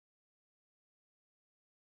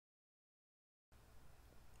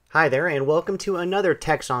Hi there, and welcome to another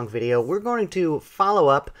TechSong video. We're going to follow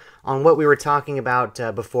up on what we were talking about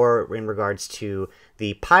before in regards to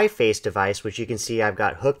the PiFace device, which you can see I've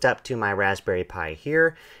got hooked up to my Raspberry Pi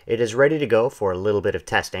here. It is ready to go for a little bit of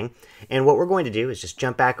testing. And what we're going to do is just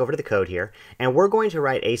jump back over to the code here, and we're going to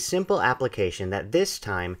write a simple application that this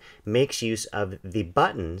time makes use of the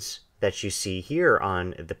buttons that you see here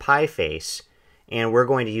on the PiFace. And we're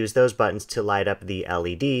going to use those buttons to light up the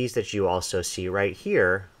LEDs that you also see right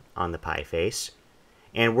here on the PiFace.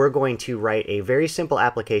 And we're going to write a very simple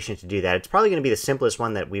application to do that. It's probably going to be the simplest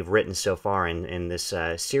one that we've written so far in this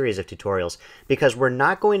series of tutorials, because we're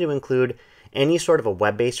not going to include any sort of a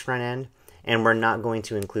web-based front end, and we're not going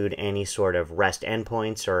to include any sort of REST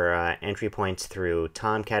endpoints or entry points through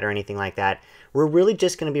Tomcat or anything like that. We're really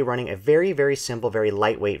just going to be running a very, very simple, very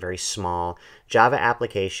lightweight, very small Java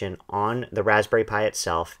application on the Raspberry Pi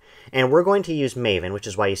itself. And we're going to use Maven, which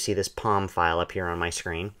is why you see this POM file up here on my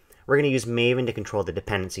screen. We're going to use Maven to control the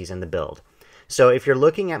dependencies in the build. So if you're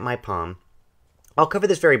looking at my POM, I'll cover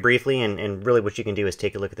this very briefly, and really what you can do is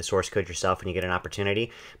take a look at the source code yourself when you get an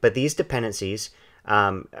opportunity. But these dependencies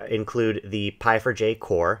include the Pi4j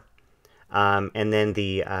core, and then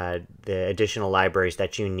the additional libraries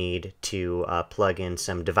that you need to plug in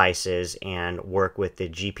some devices and work with the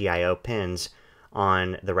GPIO pins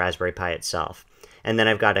on the Raspberry Pi itself. And then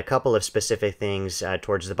I've got a couple of specific things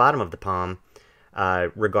towards the bottom of the POM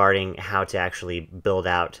regarding how to actually build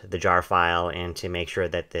out the jar file and to make sure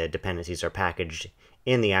that the dependencies are packaged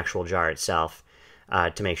in the actual jar itself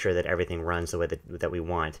to make sure that everything runs the way that we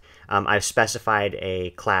want. I've specified a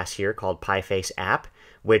class here called PiFace app,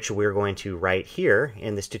 which we're going to write here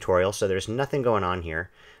in this tutorial, so there's nothing going on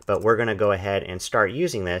here, but we're going to go ahead and start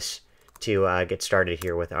using this to get started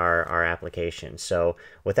here with our application. So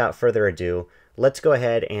without further ado, let's go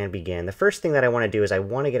ahead and begin. The first thing that I want to do is I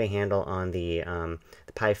want to get a handle on the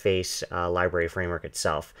PiFace library framework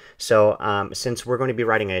itself. So since we're going to be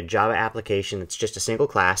writing a Java application that's just a single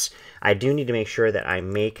class, I do need to make sure that I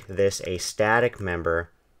make this a static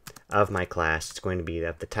member of my class. It's going to be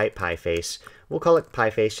of the type PiFace. We'll call it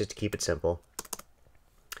PiFace just to keep it simple.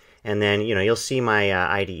 And then, you'll see my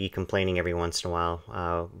IDE complaining every once in a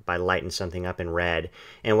while by lighting something up in red.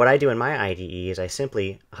 And what I do in my IDE is I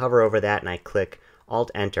simply hover over that and I click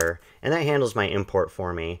Alt-Enter, and that handles my import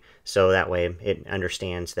for me. So that way it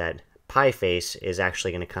understands that PiFace is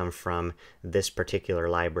actually going to come from this particular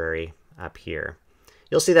library up here.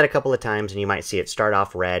 You'll see that a couple of times, and you might see it start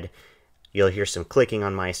off red. You'll hear some clicking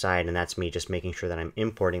on my side, and that's me just making sure that I'm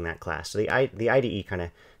importing that class. So the IDE kind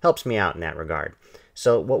of helps me out in that regard.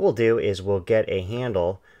 So what we'll do is we'll get a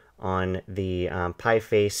handle on the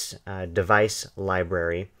PiFace device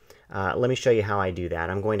library. Let me show you how I do that.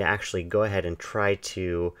 I'm going to actually go ahead and try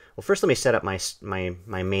to, well, first let me set up my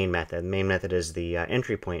main method. The main method is the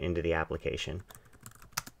entry point into the application.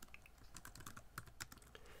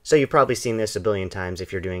 So you've probably seen this a billion times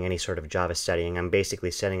if you're doing any sort of Java studying. I'm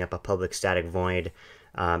basically setting up a public static void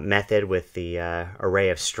method with the array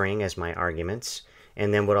of string as my arguments.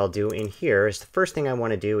 And then what I'll do in here is the first thing I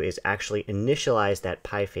want to do is actually initialize that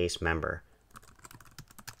PiFace member.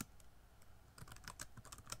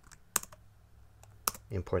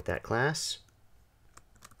 Import that class.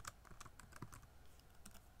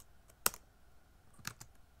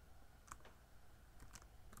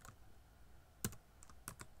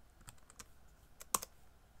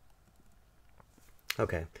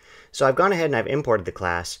 Okay, so I've gone ahead and I've imported the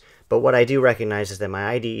class, but what I do recognize is that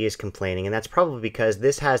my IDE is complaining, and that's probably because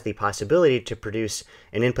this has the possibility to produce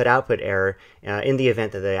an input-output error in the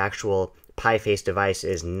event that the actual PiFace device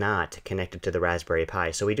is not connected to the Raspberry Pi.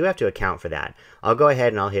 So we do have to account for that. I'll go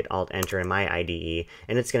ahead and I'll hit Alt-Enter in my IDE,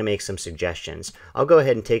 and it's going to make some suggestions. I'll go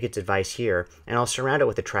ahead and take its device here, and I'll surround it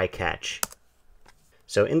with a try-catch.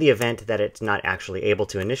 So in the event that it's not actually able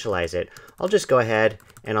to initialize it, I'll just go ahead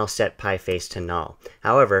and I'll set PiFace to null.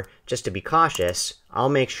 However, just to be cautious, I'll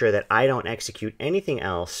make sure that I don't execute anything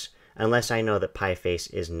else unless I know that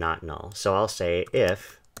PiFace is not null. So I'll say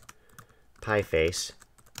if PiFace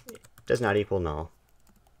does not equal null,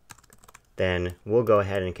 then we'll go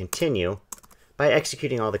ahead and continue by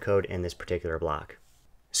executing all the code in this particular block.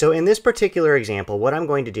 So in this particular example, what I'm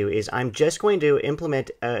going to do is I'm just going to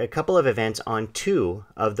implement a couple of events on 2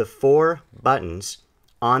 of the 4 buttons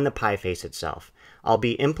on the PiFace itself. I'll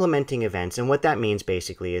be implementing events, and what that means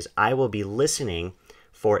basically is I will be listening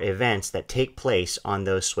for events that take place on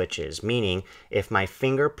those switches, meaning if my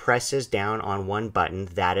finger presses down on one button,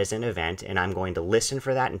 that is an event, and I'm going to listen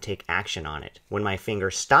for that and take action on it. When my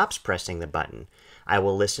finger stops pressing the button, I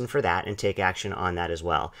will listen for that and take action on that as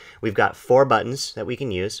well. We've got 4 buttons that we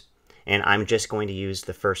can use, and I'm just going to use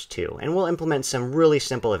the first two. And we'll implement some really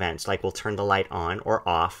simple events, like we'll turn the light on or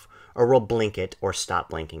off, or we'll blink it or stop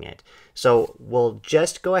blinking it. So we'll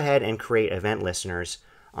just go ahead and create event listeners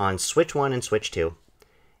on switch 1 and switch 2,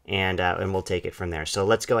 and we'll take it from there. So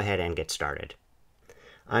let's go ahead and get started.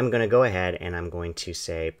 I'm going to go ahead and I'm going to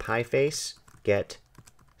say PiFace get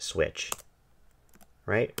switch,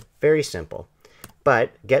 right? Very simple.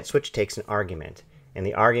 But get switch takes an argument, and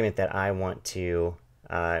the argument that I want to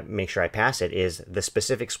make sure I pass it is the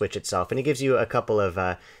specific switch itself, and it gives you a couple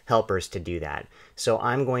of helpers to do that. So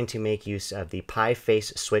I'm going to make use of the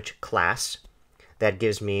PiFace switch class. That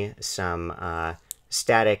gives me some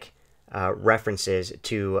static references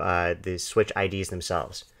to the switch IDs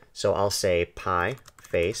themselves. So I'll say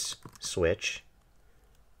PiFace switch,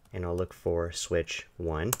 and I'll look for switch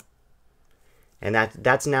 1. And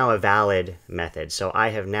that's now a valid method. So I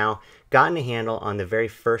have now gotten a handle on the very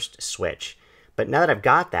first switch. But now that I've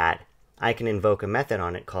got that, I can invoke a method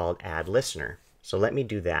on it called addListener. So let me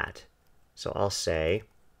do that. So I'll say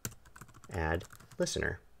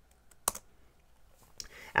addListener.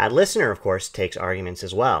 addListener, of course, takes arguments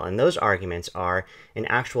as well. And those arguments are an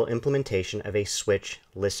actual implementation of a switch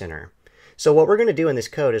listener. So what we're going to do in this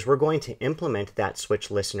code is we're going to implement that switch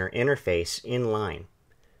listener interface in line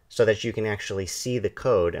so that you can actually see the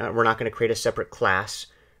code. We're not going to create a separate class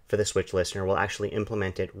for the switch listener. We'll actually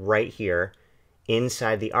implement it right here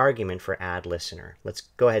inside the argument for addListener. Let's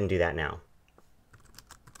go ahead and do that now.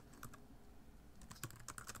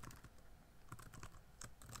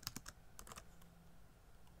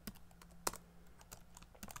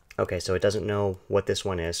 Okay, so it doesn't know what this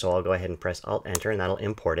one is, so I'll go ahead and press Alt-Enter, and that'll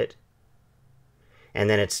import it. And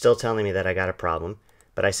then it's still telling me that I got a problem,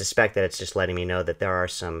 but I suspect that it's just letting me know that there are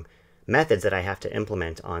some methods that I have to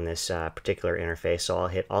implement on this particular interface. So I'll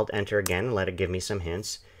hit Alt-Enter again and let it give me some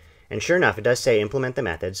hints. And sure enough, it does say implement the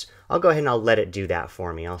methods. I'll go ahead and I'll let it do that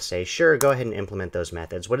for me. I'll say, sure, go ahead and implement those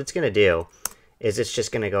methods. What it's going to do is it's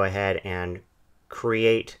just going to go ahead and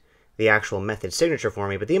create the actual method signature for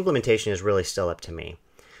me, but the implementation is really still up to me.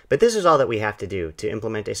 But this is all that we have to do to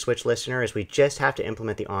implement a switch listener, is we just have to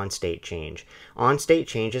implement the onState change. onState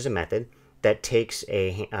change is a method that takes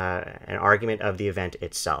an argument of the event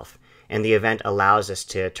itself. And the event allows us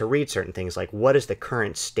to read certain things like what is the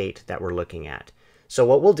current state that we're looking at. So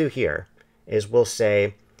what we'll do here is we'll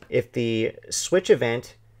say if the switch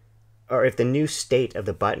event, or if the new state of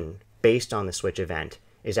the button based on the switch event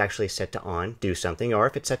is actually set to on, do something, or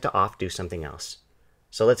if it's set to off, do something else.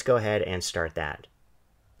 So let's go ahead and start that.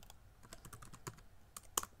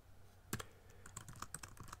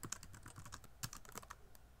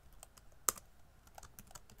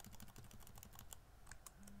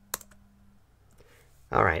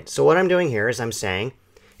 All right, so what I'm doing here is I'm saying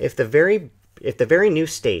if the very new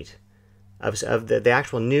state of the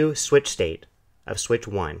actual new switch state of switch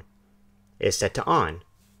 1 is set to on,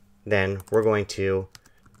 then we're going to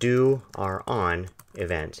do our on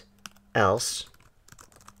event. Else,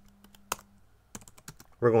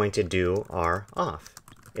 we're going to do our off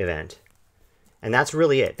event. And that's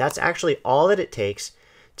really it. That's actually all that it takes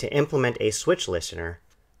to implement a switch listener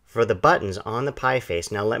for the buttons on the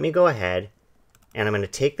PiFace. Now let me go ahead and I'm going to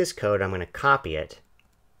take this code, I'm going to copy it,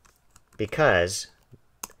 because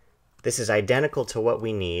this is identical to what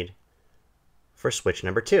we need for switch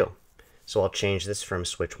number 2. So I'll change this from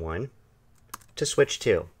switch 1 to switch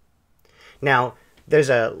 2. Now, there's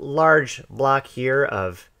a large block here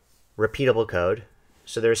of repeatable code,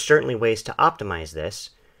 so there's certainly ways to optimize this,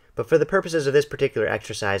 but for the purposes of this particular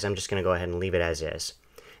exercise, I'm just going to go ahead and leave it as is.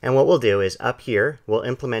 And what we'll do is up here, we'll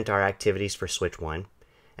implement our activities for switch 1,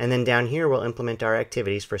 and then down here, we'll implement our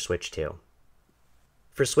activities for switch 2.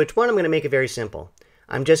 For switch 1, I'm going to make it very simple.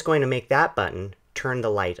 I'm just going to make that button turn the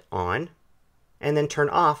light on, and then turn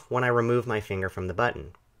off when I remove my finger from the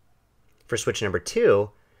button. For switch number 2,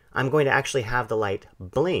 I'm going to actually have the light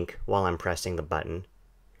blink while I'm pressing the button,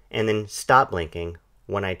 and then stop blinking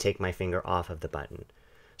when I take my finger off of the button.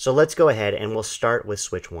 So let's go ahead and we'll start with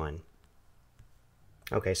switch 1.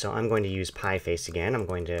 Okay, so I'm going to use PiFace again. I'm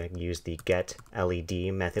going to use the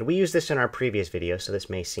getLED method. We used this in our previous video, so this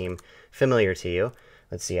may seem familiar to you.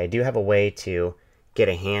 Let's see, I do have a way to get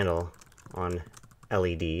a handle on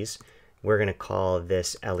LEDs. We're going to call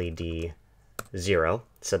this LED 0.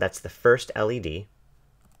 So that's the first LED.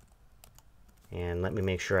 And let me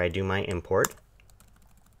make sure I do my import.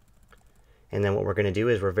 And then what we're going to do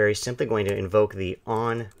is we're very simply going to invoke the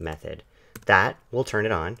on method. That will turn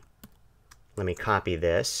it on. Let me copy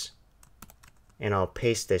this, and I'll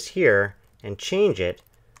paste this here and change it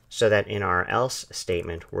so that in our else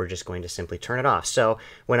statement, we're just going to simply turn it off. So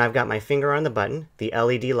when I've got my finger on the button, the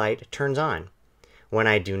LED light turns on. When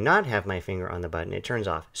I do not have my finger on the button, it turns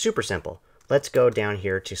off. Super simple. Let's go down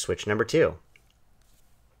here to switch number 2.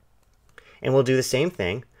 And we'll do the same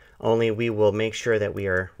thing, only we will make sure that we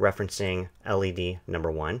are referencing LED number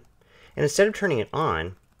 1. And instead of turning it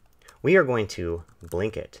on, we are going to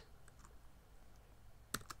blink it.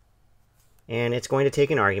 And it's going to take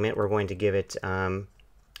an argument. We're going to give it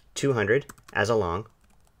 200 as a long.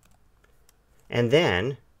 And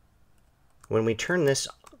then when we turn this,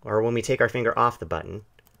 or when we take our finger off the button,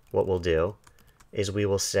 what we'll do is we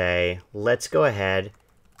will say, let's go ahead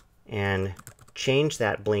and change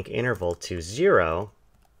that blink interval to 0,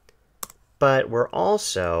 but we're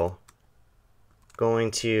also going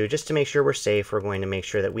to, just to make sure we're safe, we're going to make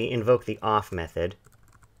sure that we invoke the off method,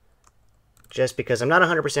 just because I'm not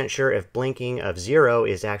 100% sure if blinking of 0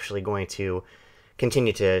 is actually going to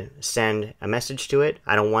continue to send a message to it.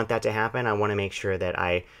 I don't want that to happen. I want to make sure that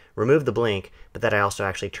I remove the blink, but that I also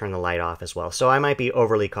actually turn the light off as well. So I might be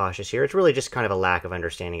overly cautious here. It's really just kind of a lack of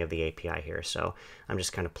understanding of the API here, so I'm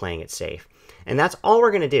just kind of playing it safe. And that's all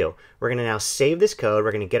we're going to do. We're going to now save this code.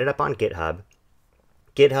 We're going to get it up on GitHub.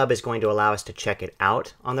 GitHub is going to allow us to check it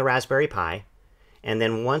out on the Raspberry Pi. And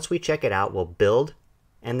then once we check it out, we'll build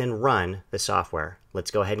and then run the software.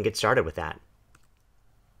 Let's go ahead and get started with that.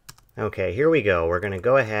 Okay, here we go. We're going to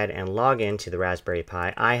go ahead and log into the Raspberry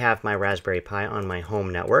Pi. I have my Raspberry Pi on my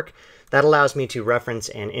home network. That allows me to reference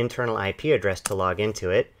an internal IP address to log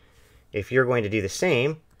into it. If you're going to do the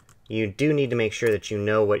same, you do need to make sure that you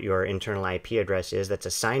know what your internal IP address is that's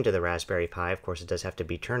assigned to the Raspberry Pi. Of course, it does have to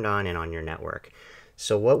be turned on and on your network.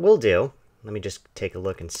 So what we'll do, let me just take a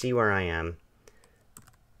look and see where I am.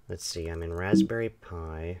 Let's see, I'm in Raspberry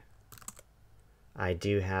Pi. I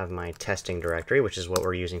do have my testing directory, which is what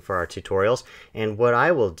we're using for our tutorials. And what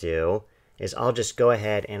I will do is I'll just go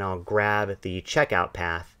ahead and I'll grab the checkout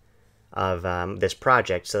path of this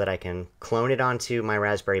project so that I can clone it onto my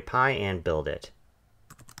Raspberry Pi and build it.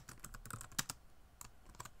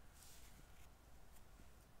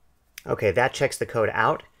 Okay, that checks the code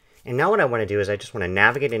out. And now what I want to do is I just want to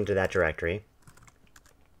navigate into that directory.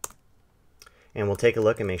 And we'll take a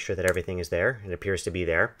look and make sure that everything is there. It appears to be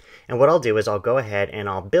there. And what I'll do is I'll go ahead and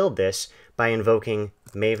I'll build this by invoking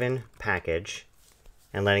Maven package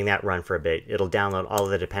and letting that run for a bit. It'll download all of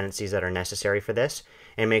the dependencies that are necessary for this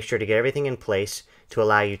and make sure to get everything in place to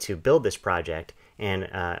allow you to build this project and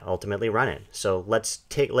ultimately run it. So let's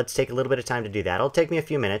take a little bit of time to do that. It'll take me a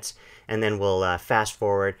few minutes, and then we'll fast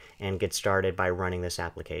forward and get started by running this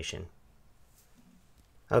application.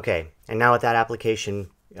 Okay, and now with that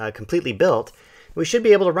application completely built, we should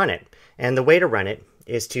be able to run it. And the way to run it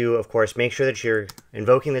is to, of course, make sure that you're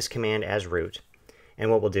invoking this command as root.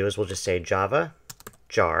 And what we'll do is we'll just say java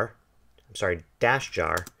jar, dash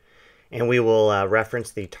jar, and we will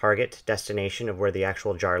reference the target destination of where the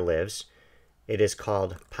actual jar lives. It is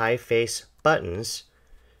called PiFace buttons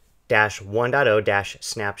 -1.0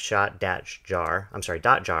 snapshot jar,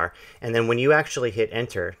 dot jar. And then when you actually hit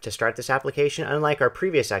enter to start this application, unlike our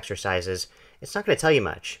previous exercises, it's not going to tell you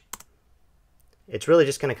much. It's really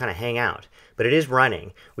just going to kind of hang out, but it is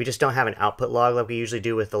running. We just don't have an output log like we usually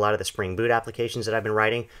do with a lot of the Spring Boot applications that I've been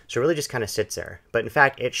writing, so it really just kind of sits there. But in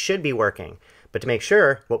fact, it should be working. But to make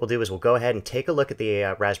sure, what we'll do is we'll go ahead and take a look at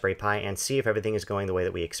the Raspberry Pi and see if everything is going the way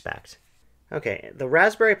that we expect. Okay, the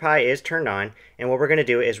Raspberry Pi is turned on, and what we're going to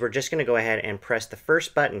do is we're just going to go ahead and press the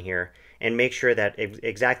first button here and make sure that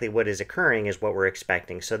exactly what is occurring is what we're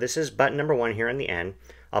expecting. So this is button number 1 here on the end.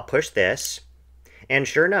 I'll push this, and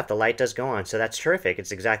sure enough, the light does go on, so that's terrific.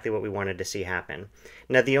 It's exactly what we wanted to see happen.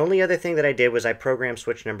 Now, the only other thing that I did was I programmed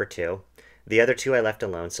switch number 2. The other 2 I left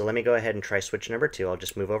alone, so let me go ahead and try switch number 2. I'll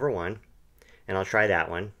just move over 1, and I'll try that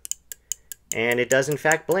one. And it does, in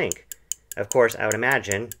fact, blink. Of course, I would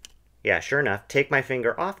imagine, yeah, sure enough, take my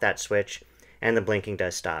finger off that switch, and the blinking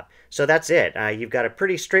does stop. So that's it. You've got a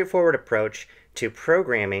pretty straightforward approach to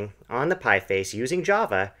programming on the PiFace using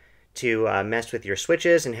Java to mess with your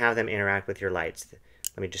switches and have them interact with your lights.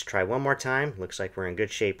 Let me just try one more time. Looks like we're in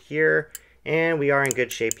good shape here, and we are in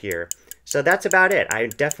good shape here. So that's about it. I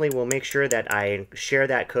definitely will make sure that I share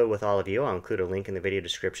that code with all of you. I'll include a link in the video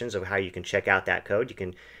descriptions of how you can check out that code. You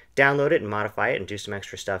can download it and modify it and do some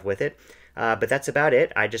extra stuff with it. But that's about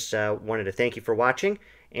it. I just wanted to thank you for watching,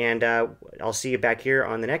 and I'll see you back here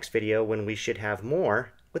on the next video when we should have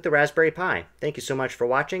more with the Raspberry Pi. Thank you so much for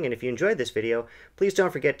watching, and if you enjoyed this video, please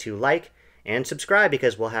don't forget to like and subscribe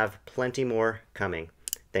because we'll have plenty more coming.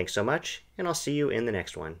 Thanks so much, and I'll see you in the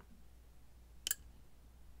next one.